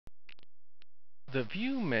The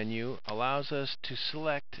View menu allows us to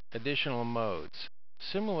select additional modes,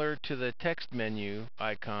 similar to the text menu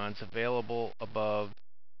icons available above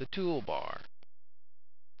the toolbar.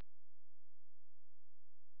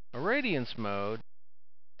 A Radiance mode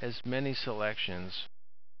has many selections.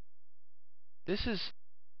 This is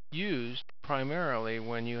used primarily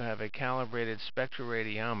when you have a calibrated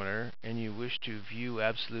spectroradiometer and you wish to view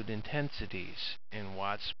absolute intensities in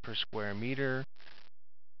watts per square meter,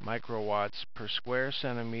 microwatts per square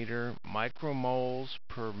centimeter, micromoles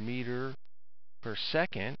per meter per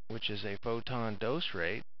second, which is a photon dose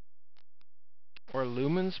rate, or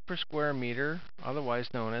lumens per square meter, otherwise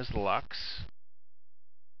known as Lux,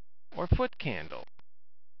 or foot candle.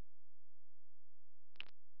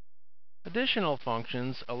 Additional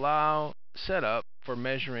functions allow setup for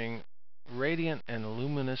measuring radiant and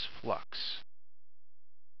luminous flux.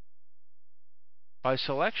 By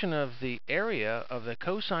selection of the area of the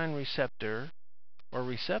cosine receptor or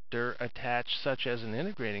receptor attached, such as an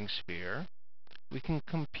integrating sphere, we can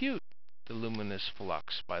compute the luminous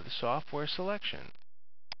flux by the software selection.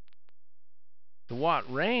 The watt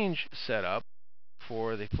range setup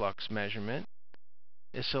for the flux measurement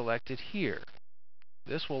is selected here.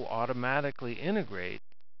 This will automatically integrate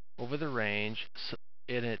over the range,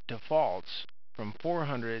 and it defaults from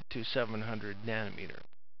 400 to 700 nanometer.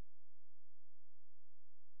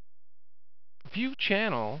 View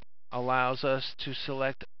channel allows us to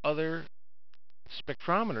select other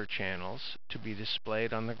spectrometer channels to be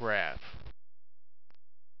displayed on the graph.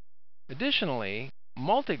 Additionally,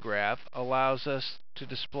 multigraph allows us to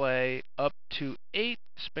display up to 8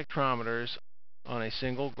 spectrometers on a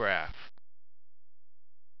single graph.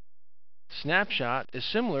 Snapshot is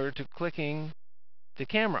similar to clicking the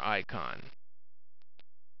camera icon.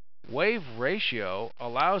 Wave ratio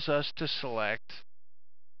allows us to select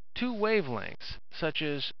 2 wavelengths, such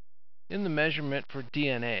as in the measurement for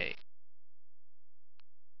DNA.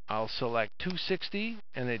 I'll select 260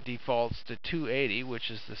 and it defaults to 280, which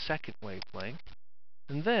is the second wavelength,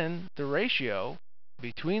 and then the ratio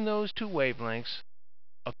between those 2 wavelengths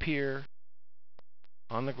appear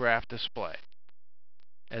on the graph display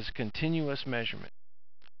as a continuous measurement.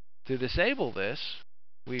 To disable this,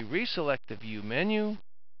 we reselect the View menu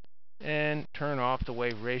and turn off the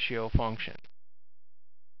wave ratio function.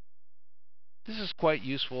 This is quite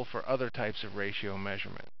useful for other types of ratio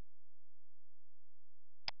measurement.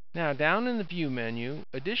 Now, down in the View menu,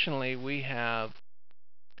 additionally, we have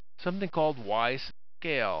something called Y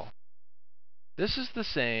scale. This is the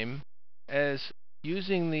same as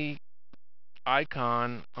using the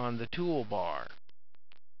icon on the toolbar.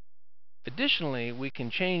 Additionally, we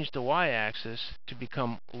can change the y-axis to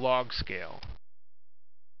become log scale.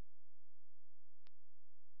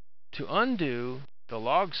 To undo the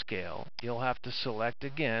log scale, you'll have to select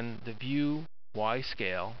again the View Y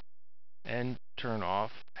scale and turn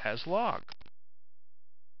off as log.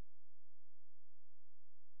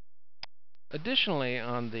 Additionally,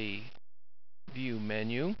 on the View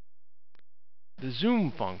menu, the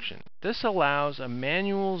zoom function. This allows a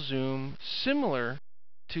manual zoom similar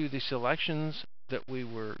to the selections that we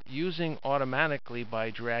were using automatically by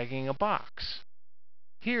dragging a box.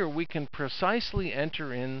 Here we can precisely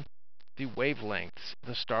enter in the wavelengths,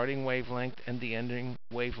 the starting wavelength and the ending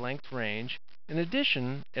wavelength range. In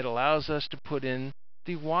addition, it allows us to put in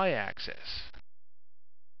the y-axis.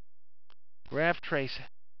 Graph Trace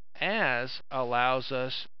As allows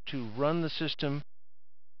us to run the system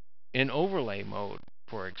in overlay mode,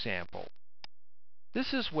 for example.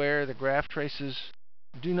 This is where the graph traces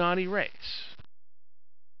do not erase.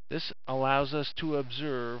 This allows us to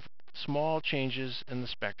observe small changes in the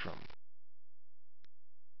spectrum.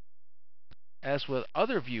 As with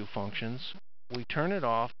other view functions, we turn it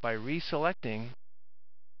off by reselecting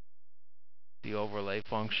the overlay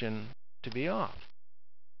function to be off.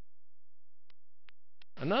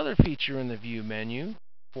 Another feature in the View menu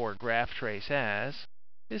for Graph Trace As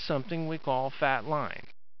is something we call Fat Line.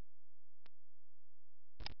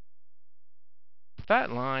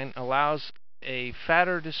 Fat Line allows a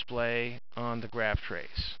fatter display on the graph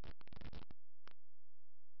trace.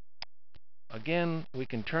 Again, we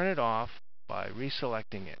can turn it off by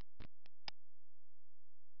reselecting it.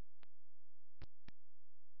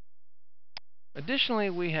 Additionally,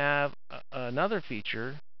 we have another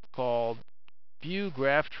feature called View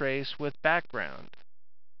Graph Trace with Background.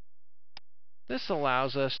 This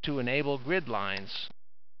allows us to enable grid lines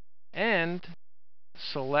and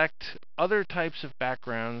select other types of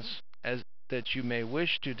backgrounds that you may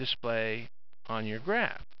wish to display on your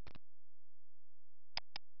graph.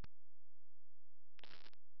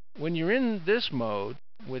 When you're in this mode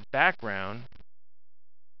with background,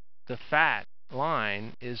 the fat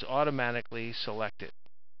line is automatically selected.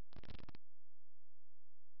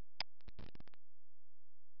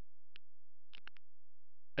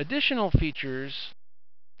 Additional features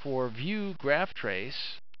for view graph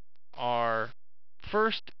trace are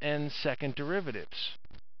first and second derivatives.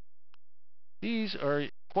 These are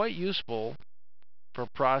quite useful for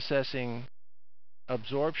processing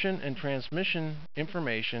absorption and transmission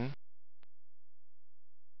information,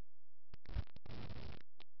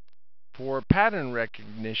 for pattern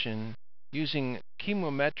recognition using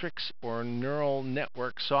chemometrics or neural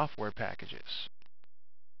network software packages.